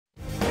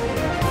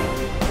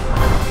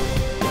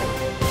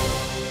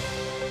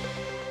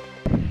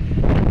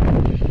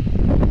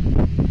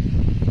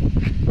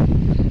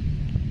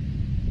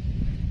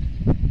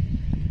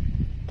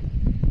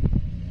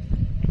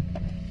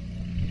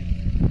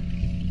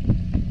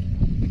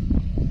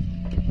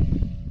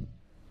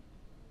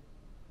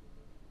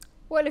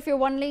Well, if you're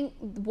wondering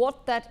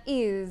what that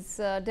is,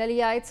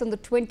 Delhiites, on the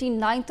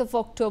 29th of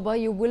October,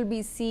 you will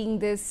be seeing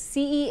this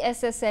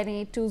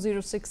CESSNA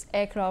 206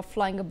 aircraft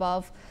flying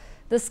above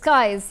the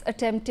skies,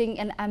 attempting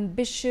an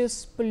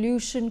ambitious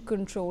pollution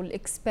control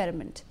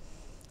experiment.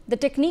 The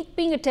technique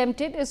being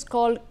attempted is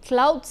called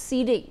cloud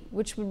seeding,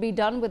 which will be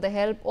done with the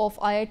help of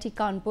IIT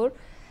Kanpur,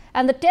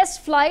 and the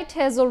test flight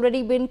has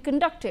already been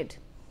conducted.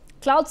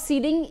 Cloud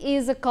seeding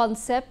is a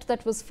concept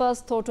that was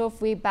first thought of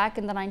way back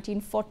in the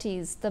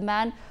 1940s. The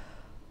man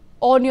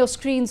on your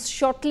screens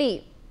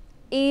shortly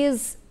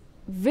is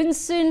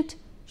Vincent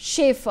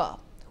Schaefer,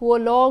 who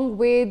along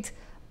with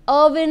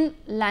Erwin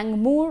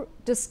Langmuir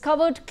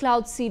discovered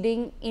cloud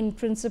seeding in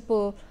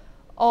principle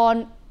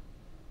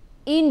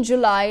in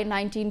July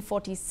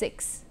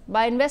 1946.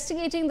 By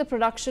investigating the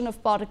production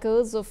of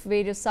particles of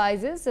various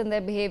sizes and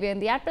their behavior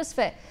in the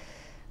atmosphere,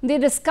 they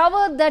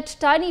discovered that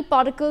tiny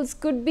particles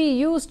could be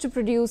used to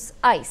produce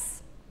ice.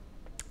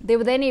 They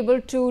were then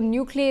able to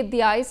nucleate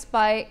the ice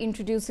by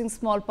introducing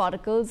small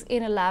particles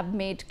in a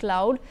lab-made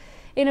cloud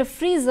in a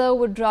freezer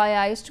with dry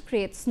ice to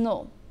create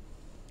snow.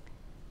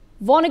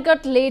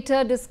 Vonnegut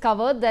later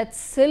discovered that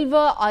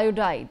silver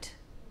iodide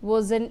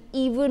was an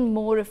even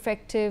more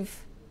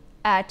effective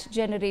at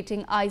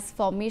generating ice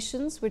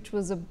formations, which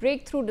was a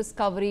breakthrough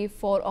discovery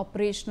for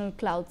operational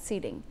cloud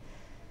seeding.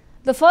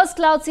 The first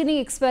cloud seeding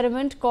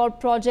experiment,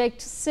 called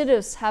Project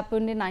Cirrus,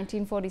 happened in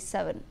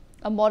 1947.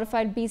 A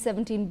modified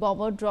B-17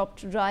 bomber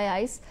dropped dry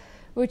ice,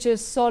 which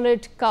is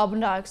solid carbon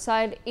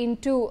dioxide,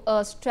 into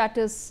a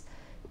stratus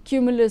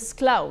cumulus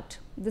cloud.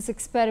 This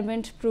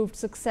experiment proved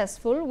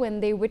successful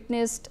when they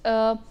witnessed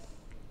a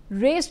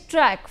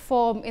racetrack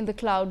form in the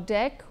cloud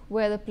deck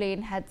where the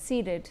plane had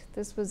seeded.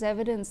 This was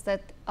evidence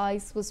that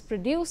ice was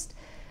produced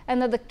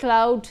and that the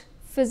cloud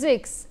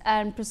physics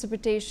and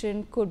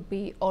precipitation could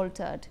be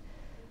altered.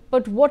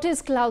 But what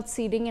is cloud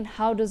seeding and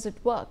how does it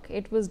work?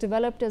 It was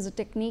developed as a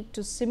technique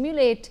to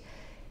simulate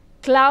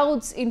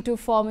clouds into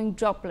forming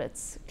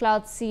droplets.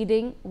 Cloud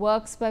seeding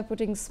works by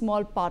putting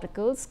small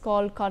particles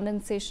called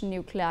condensation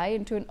nuclei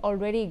into an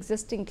already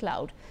existing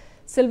cloud.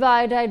 Silver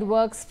iodide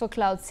works for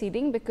cloud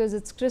seeding because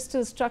its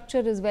crystal structure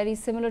is very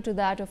similar to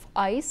that of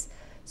ice,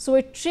 so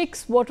it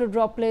tricks water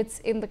droplets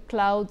in the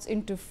clouds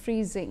into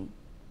freezing.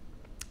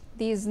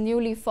 These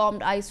newly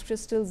formed ice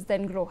crystals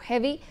then grow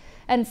heavy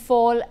and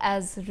fall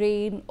as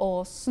rain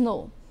or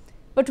snow.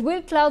 But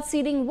will cloud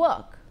seeding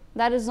work?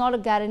 That is not a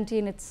guarantee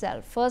in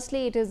itself.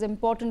 Firstly, it is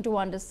important to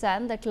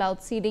understand that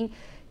cloud seeding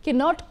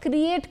cannot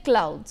create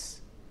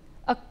clouds.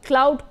 A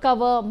cloud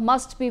cover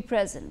must be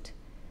present.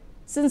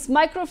 Since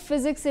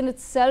microphysics in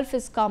itself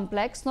is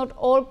complex, not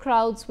all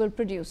clouds will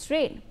produce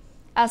rain.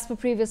 As per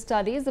previous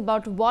studies,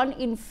 about 1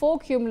 in 4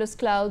 cumulus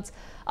clouds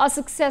are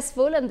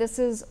successful, and this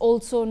is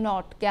also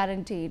not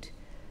guaranteed.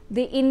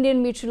 The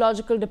Indian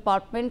Meteorological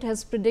Department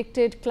has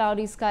predicted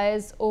cloudy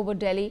skies over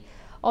Delhi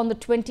on the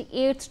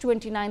 28th,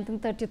 29th and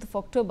 30th of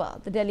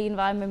October. The Delhi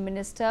Environment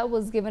Minister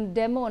was given a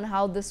demo on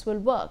how this will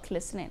work.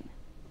 Listen in.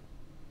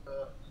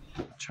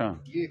 अच्छा,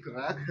 ये एक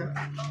rack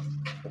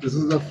है. This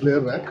is a flare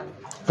rack.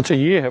 अच्छा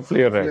ये है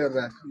flare rack. Flare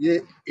rack.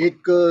 ये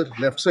एक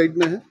left side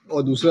में है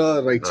और दूसरा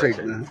राइट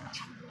साइड में है.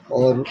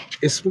 और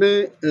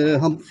इसमें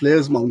हम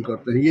फ्लेयर्स माउंट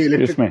करते हैं. ये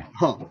इलेक्ट्रिक,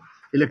 हाँ,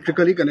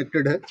 इलेक्ट्रिकली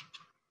कनेक्टेड है.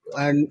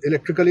 एंड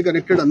इलेक्ट्रिकली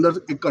कनेक्टेड अंदर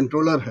एक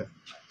कंट्रोलर है.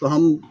 तो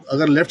हम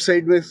अगर लेफ्ट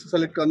साइड में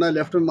सेलेक्ट करना है,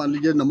 लेफ्ट में मान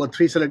लीजिए नंबर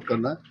 3 सेलेक्ट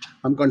करना है,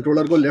 हम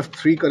कंट्रोलर को लेफ्ट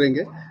 3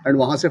 करेंगे एंड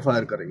वहाँ से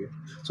फायर करेंगे.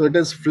 So it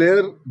is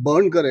flare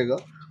burn करेगा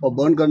और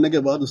बर्न करने के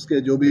बाद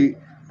उसके जो भी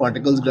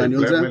पार्टिकल्स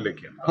ग्रैन्यूल्स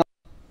हैं.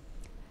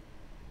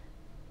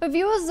 But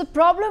viewers, the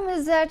problem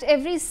is that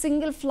every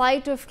single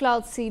flight of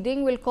cloud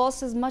seeding will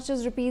cost as much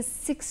as rupees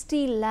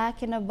 60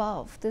 lakh and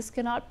above. This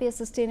cannot be a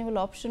sustainable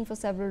option for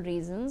several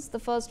reasons. The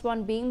first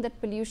one being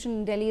that pollution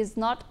in Delhi is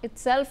not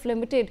itself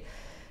limited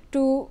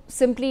to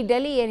simply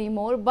Delhi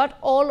anymore, but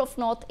all of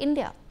North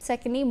India.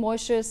 Secondly,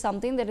 moisture is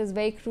something that is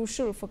very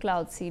crucial for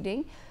cloud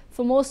seeding.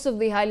 For most of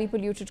the highly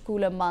polluted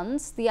cooler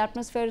months, the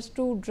atmosphere is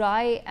too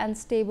dry and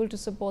stable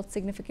to support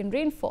significant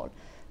rainfall.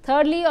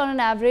 Thirdly, on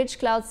an average,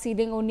 cloud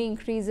seeding only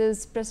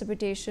increases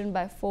precipitation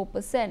by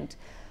 4%.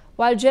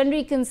 While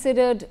generally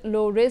considered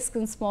low risk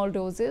in small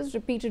doses,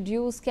 repeated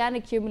use can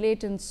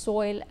accumulate in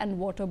soil and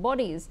water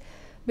bodies.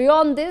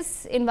 Beyond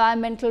this,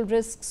 environmental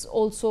risks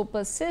also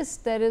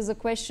persist. There is a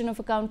question of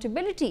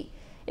accountability.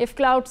 If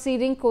cloud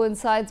seeding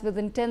coincides with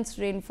intense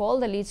rainfall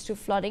that leads to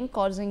flooding,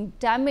 causing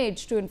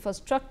damage to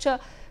infrastructure,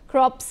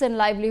 crops and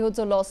livelihoods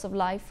or loss of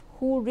life,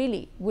 who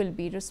really will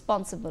be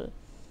responsible?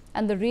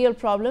 And the real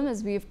problem,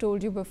 as we have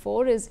told you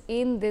before, is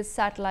in this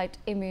satellite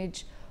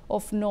image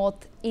of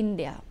North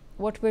India.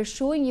 What we're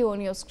showing you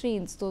on your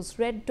screens, those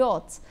red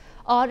dots,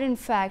 are in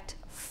fact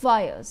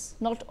fires.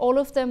 Not all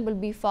of them will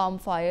be farm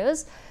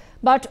fires,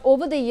 but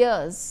over the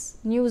years,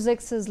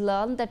 NewsX has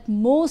learned that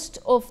most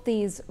of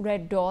these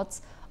red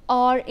dots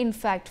are in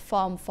fact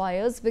farm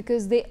fires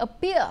because they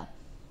appear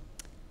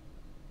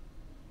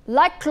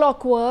like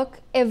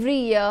clockwork every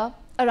year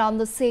around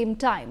the same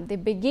time. They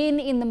begin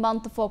in the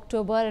month of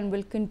October and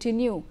will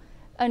continue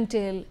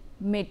until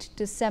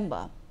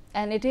mid-December.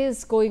 and it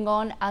is going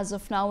on as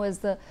of now, as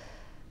the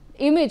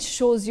image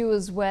shows you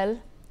as well,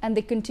 and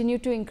they continue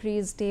to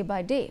increase day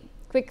by day.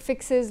 Quick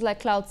fixes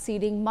like cloud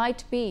seeding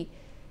might be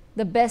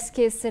the best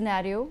case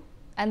scenario,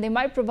 and they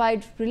might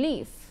provide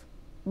relief,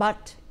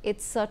 but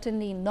it's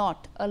certainly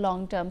not a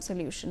long-term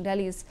solution.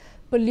 Delhi's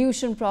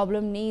pollution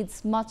problem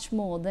needs much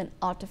more than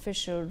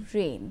artificial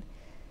rain.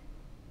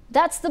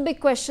 That's the big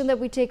question that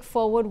we take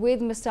forward with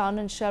Mr.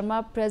 Anand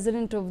Sharma,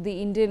 President of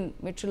the Indian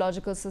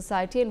Meteorological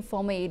Society and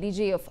former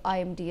ADG of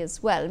IMD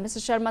as well. Mr.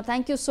 Sharma,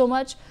 thank you so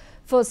much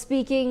for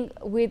speaking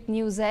with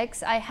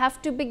NewsX. I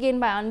have to begin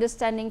by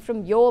understanding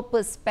from your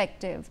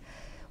perspective,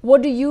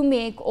 what do you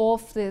make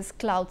of this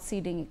cloud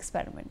seeding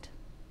experiment?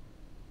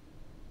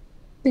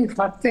 I think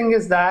first thing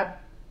is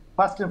that,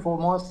 first and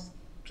foremost,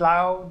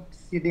 cloud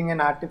seeding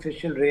and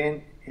artificial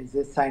rain is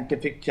a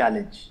scientific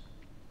challenge,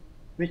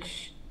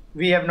 which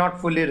we have not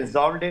fully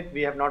resolved it,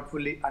 we have not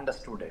fully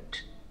understood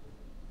it.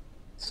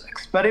 So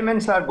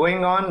experiments are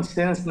going on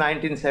since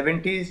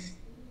 1970s.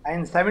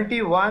 In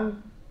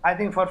 71, I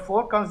think for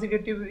 4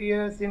 consecutive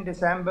years in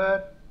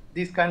December,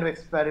 these kind of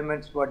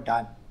experiments were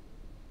done.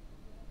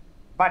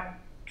 But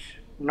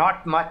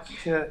not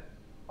much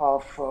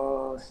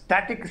of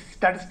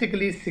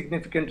statistically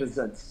significant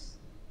results.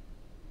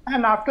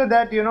 And after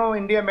that,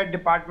 India Met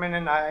Department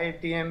and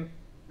IITM,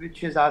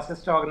 which is our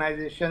sister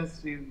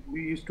organizations,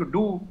 we used to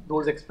do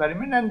those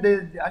experiments, and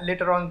they,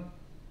 later on,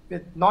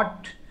 with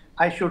not,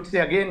 I should say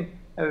again,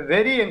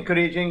 very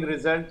encouraging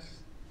results,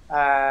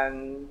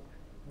 and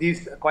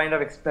these kind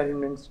of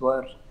experiments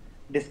were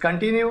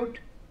discontinued.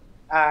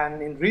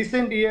 And in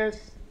recent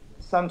years,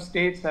 some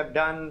states have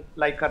done,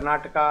 like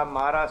Karnataka,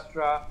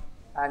 Maharashtra,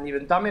 and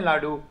even Tamil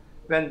Nadu,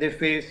 when they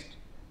faced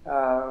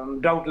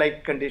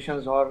drought-like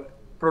conditions or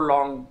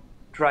prolonged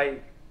dry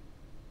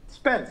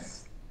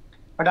spells.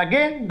 But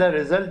again, the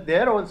results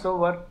there also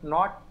were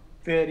not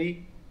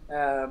very,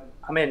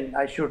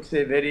 I should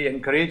say very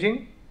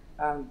encouraging.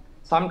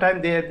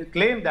 Sometimes they have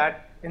claimed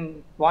that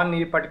in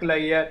one particular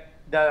year,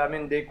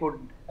 they could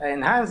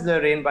enhance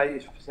the rain by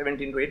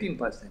 17 to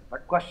 18%.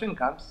 But question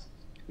comes,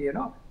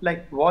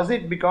 was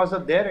it because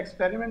of their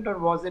experiment or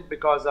was it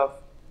because of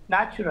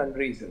natural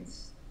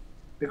reasons?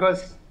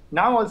 Because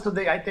now also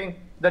I think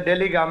the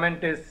Delhi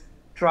government is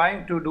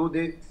trying to do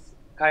this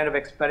kind of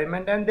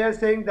experiment, and they're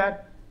saying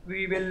that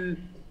we will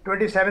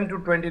 27 to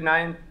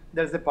 29,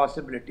 there's a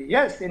possibility.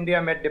 Yes,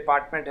 India Met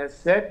Department has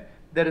said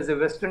there is a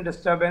western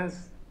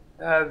disturbance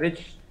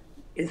which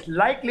is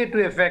likely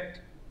to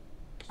affect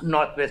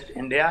northwest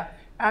India,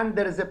 and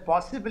there is a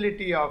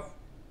possibility of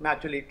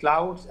naturally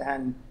clouds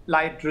and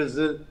light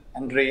drizzle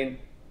and rain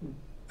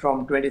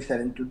from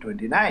 27 to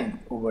 29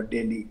 over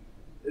Delhi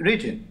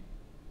region.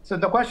 So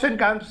the question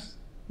comes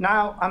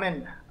now,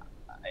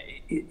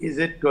 is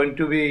it going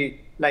to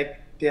be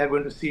like they are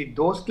going to see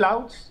those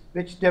clouds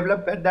which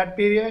develop at that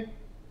period?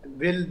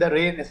 Will the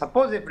rain,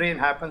 suppose if rain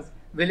happens,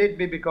 will it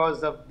be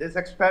because of this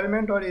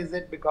experiment or is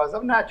it because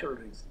of natural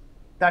reason?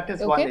 That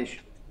is one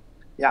issue.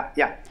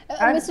 Yeah.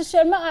 Mr.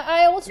 Sharma,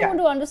 I also want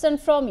to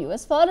understand from you,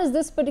 as far as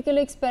this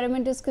particular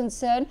experiment is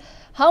concerned,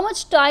 how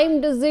much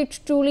time does it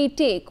truly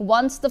take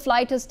once the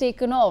flight has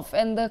taken off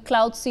and the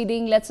cloud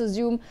seeding, let's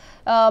assume,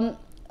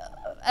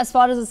 as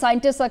far as the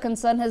scientists are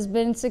concerned, has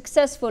been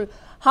successful?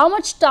 How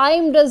much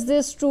time does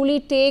this truly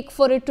take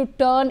for it to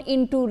turn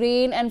into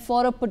rain and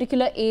for a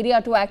particular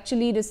area to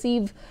actually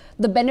receive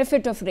the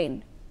benefit of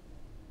rain?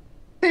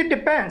 It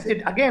depends.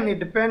 It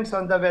depends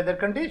on the weather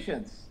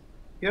conditions.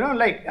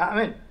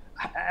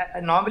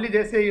 Normally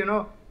they say,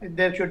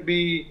 there should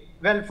be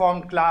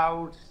well-formed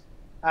clouds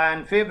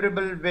and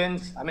favorable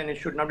winds. It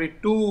should not be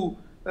too,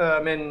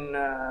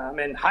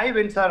 high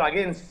winds are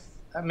against,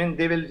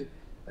 they will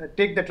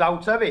take the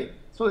clouds away.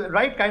 So the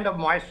right kind of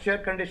moisture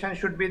condition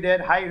should be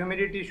there, high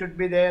humidity should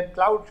be there,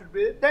 cloud should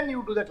be there, then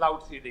you do the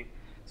cloud seeding.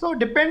 So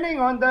depending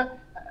on the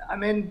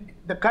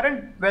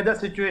current weather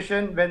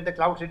situation when the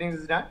cloud seeding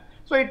is done,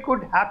 so it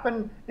could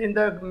happen in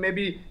the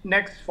maybe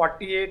next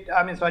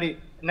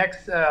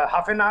next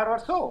half an hour or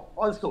so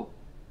also.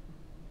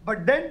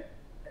 But then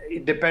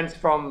it depends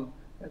from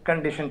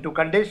condition to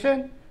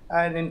condition.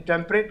 And in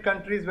temperate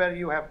countries where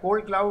you have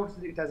cold clouds,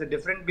 it has a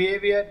different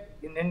behavior.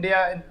 In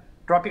India, in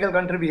tropical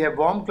country, we have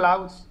warm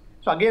clouds.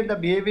 So again, the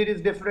behavior is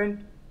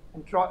different.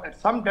 In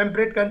some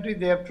temperate countries,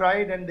 they have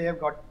tried and they have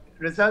got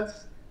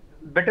results,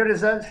 better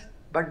results.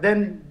 But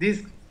then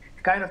these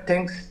kind of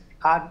things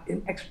are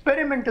in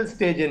experimental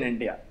stage in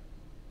India.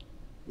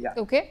 Yeah.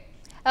 Okay.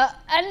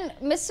 And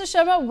Mr.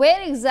 Sharma,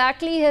 where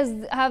exactly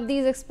have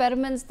these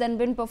experiments then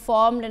been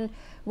performed and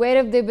where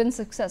have they been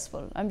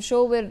successful? I'm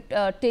sure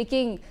we're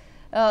taking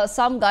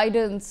some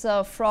guidance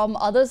from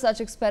other such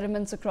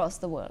experiments across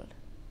the world.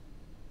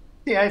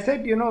 See, I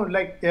said,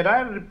 there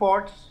are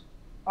reports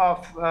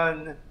of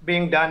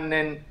being done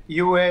in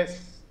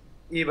US,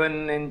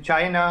 even in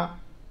China.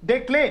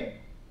 They claim.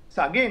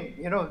 So again,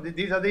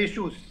 these are the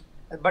issues.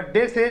 But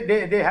they say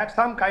they have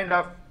some kind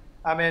of,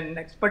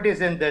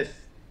 expertise in this.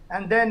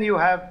 And then you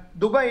have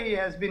Dubai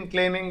has been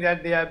claiming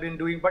that they have been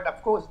doing, but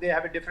of course they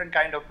have a different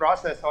kind of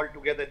process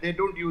altogether. They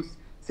don't use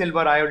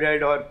silver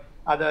iodide or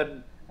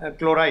other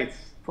chlorides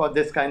for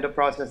this kind of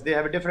process. They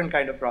have a different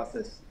kind of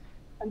process.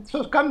 And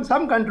so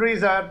some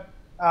countries are,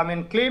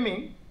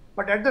 claiming,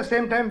 but at the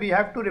same time, we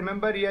have to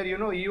remember here,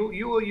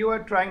 you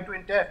are trying to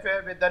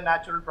interfere with the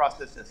natural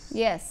processes.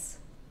 Yes.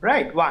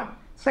 Right, one.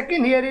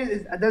 Second here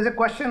is there's a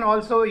question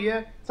also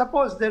here.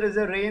 Suppose there is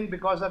a rain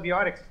because of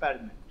your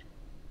experiment.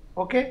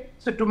 Okay,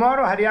 so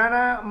tomorrow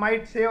Haryana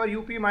might say or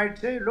UP might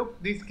say,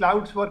 look, these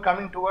clouds were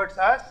coming towards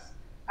us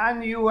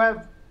and you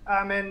have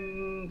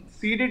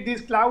seeded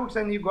these clouds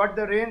and you got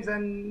the rains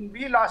and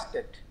we lost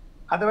it.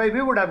 Otherwise,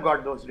 we would have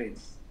got those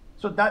rains.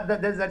 So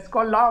that's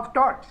called law of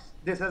torts.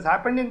 This has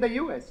happened in the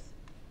US.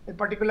 A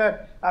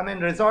particular,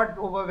 resort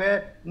over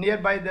where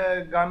nearby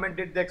the government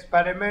did the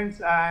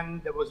experiments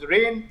and there was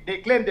rain. They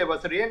claimed there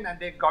was rain and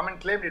the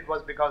government claimed it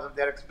was because of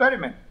their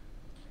experiment.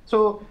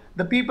 So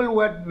the people who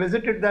had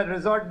visited that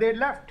resort, they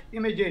left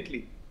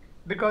immediately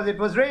because it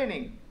was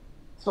raining.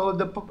 So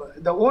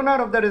the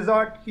owner of the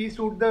resort, he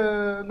sued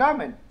the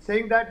government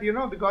saying that,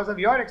 because of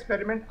your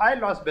experiment, I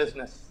lost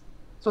business.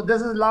 So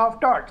this is law of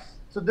torts.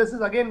 So this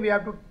is, again, we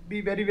have to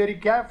be very, very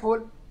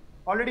careful.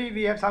 Already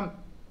we have some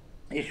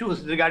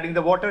issues regarding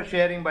the water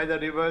sharing by the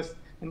rivers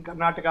in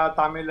Karnataka,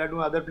 Tamil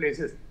Nadu, other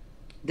places.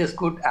 This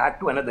could add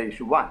to another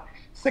issue, one.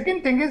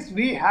 Second thing is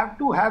we have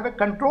to have a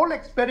control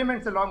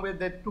experiments along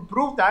with it to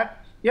prove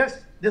that,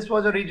 yes, this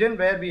was a region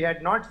where we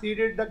had not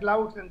seeded the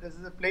clouds and this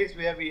is a place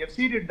where we have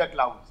seeded the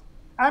clouds.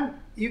 And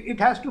it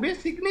has to be a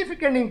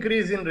significant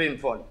increase in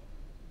rainfall,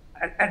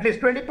 at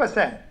least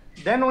 20%.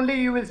 Then only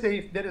you will say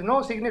if there is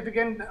no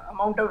significant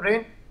amount of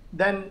rain,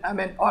 then,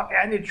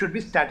 and it should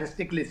be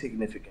statistically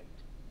significant.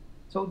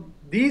 So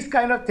these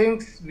kind of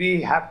things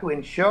we have to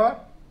ensure,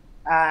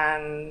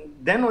 and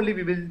then only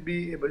we will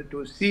be able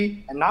to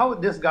see. And now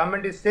this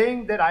government is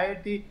saying that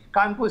IIT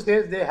Kanpur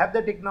says they have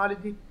the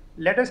technology.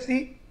 Let us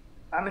see,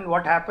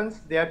 what happens.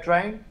 They are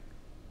trying.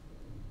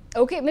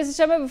 Okay,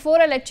 Mr. Sharma,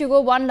 before I let you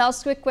go, one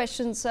last quick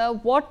question, sir.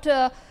 What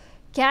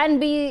can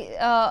be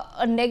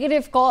a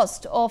negative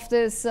cost of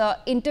this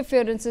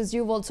interferences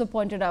you've also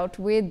pointed out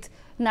with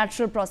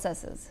natural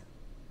processes?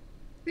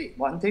 See,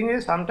 one thing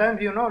is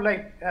sometimes,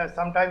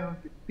 sometimes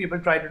people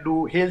try to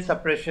do hail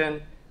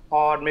suppression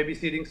or maybe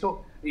seeding.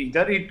 So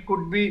either it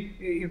could be,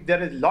 if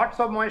there is lots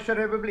of moisture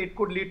available, it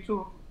could lead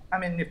to,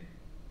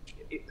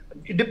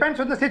 it depends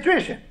on the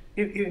situation.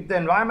 If the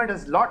environment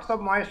has lots of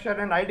moisture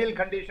and ideal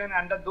condition,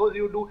 under those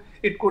you do,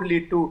 it could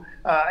lead to,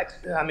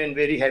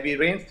 very heavy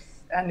rains,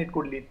 and it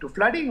could lead to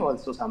flooding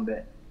also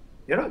somewhere.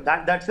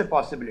 That's a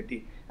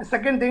possibility. And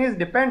second thing is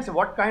depends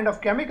what kind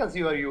of chemicals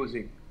you are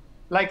using.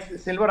 Like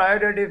silver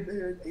iodide,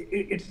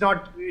 it's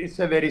not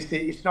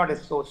a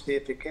so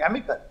safe a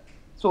chemical.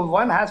 So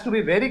one has to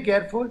be very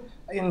careful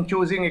in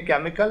choosing a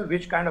chemical,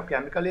 which kind of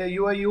chemical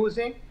you are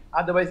using.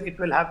 Otherwise, it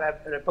will have a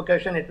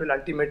repercussion. It will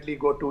ultimately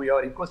go to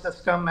your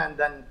ecosystem and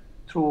then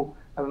through,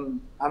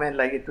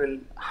 it will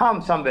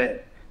harm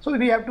somewhere. So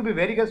we have to be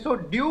very careful. So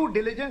due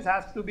diligence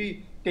has to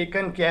be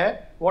taken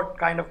care what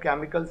kind of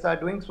chemicals are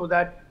doing so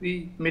that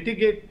we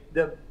mitigate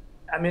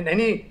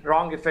any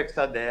wrong effects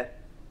are there.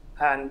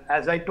 And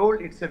as I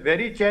told, it's a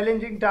very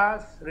challenging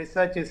task.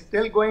 Research is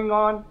still going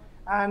on.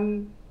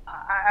 And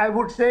I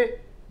would say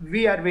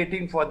we are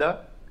waiting for the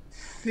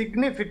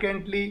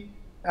significant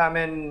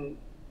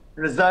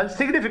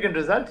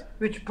results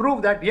which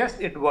prove that, yes,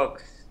 it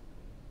works.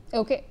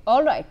 Okay,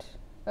 all right.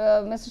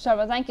 Mr.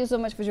 Sharma, thank you so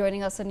much for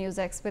joining us on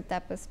NewsX with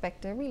that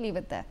perspective. We leave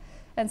it there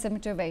and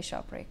submit to a very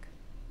short break.